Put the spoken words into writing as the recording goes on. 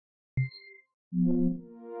Hi,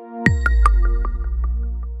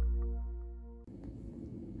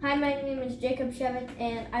 my name is Jakob Shevitz,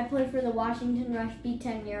 and I play for the Washington Rush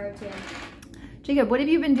B10 Euro team. Jacob, what have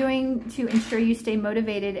you been doing to ensure you stay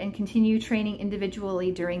motivated and continue training individually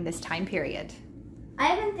during this time period?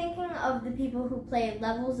 I've been thinking of the people who play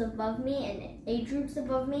levels above me and age groups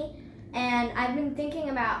above me, and I've been thinking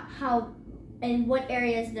about how and what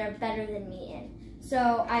areas they're better than me in.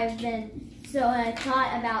 So I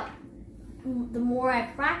thought about the more I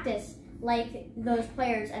practice like those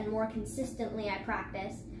players and more consistently I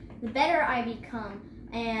practice, the better I become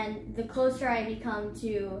and the closer I become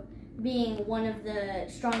to being one of the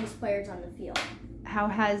strongest players on the field. How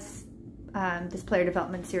has this player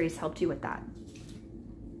development series helped you with that?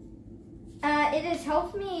 It has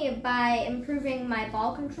helped me by improving my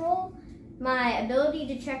ball control, my ability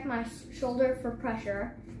to check my shoulder for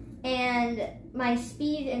pressure, and my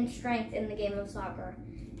speed and strength in the game of soccer.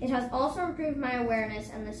 It has also improved my awareness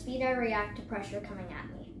and the speed I react to pressure coming at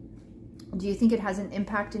me. Do you think it has an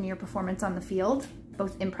impact in your performance on the field,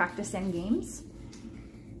 both in practice and games?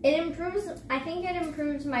 I think it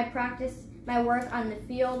improves my work on the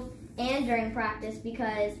field and during practice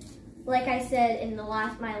because, like I said in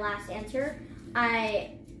my last answer,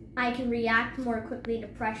 I can react more quickly to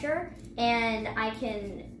pressure, and I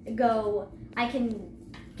can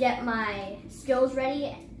get my skills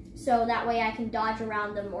ready so that way I can dodge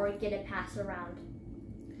around them or get a pass around.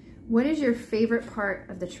 What is your favorite part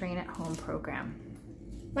of the Train at Home program?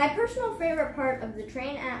 My personal favorite part of the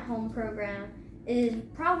Train at Home program is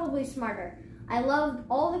probably Smarter. I loved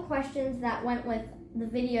all the questions that went with the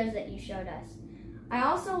videos that you showed us. I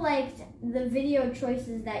also liked the video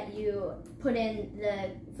choices that you put in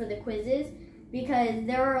for the quizzes because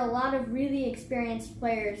there are a lot of really experienced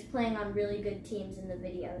players playing on really good teams in the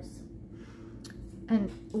videos.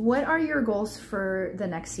 And what are your goals for the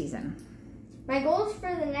next season? My goals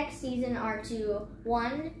for the next season are to,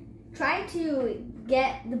 1, try to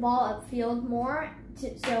get the ball upfield more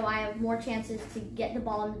so I have more chances to get the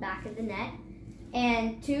ball in the back of the net.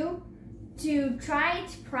 And 2, to try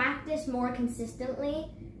to practice more consistently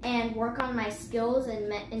and work on my skills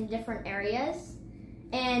in different areas.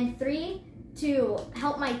 And 3, to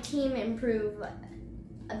help my team improve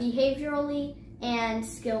behaviorally and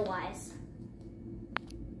skill-wise.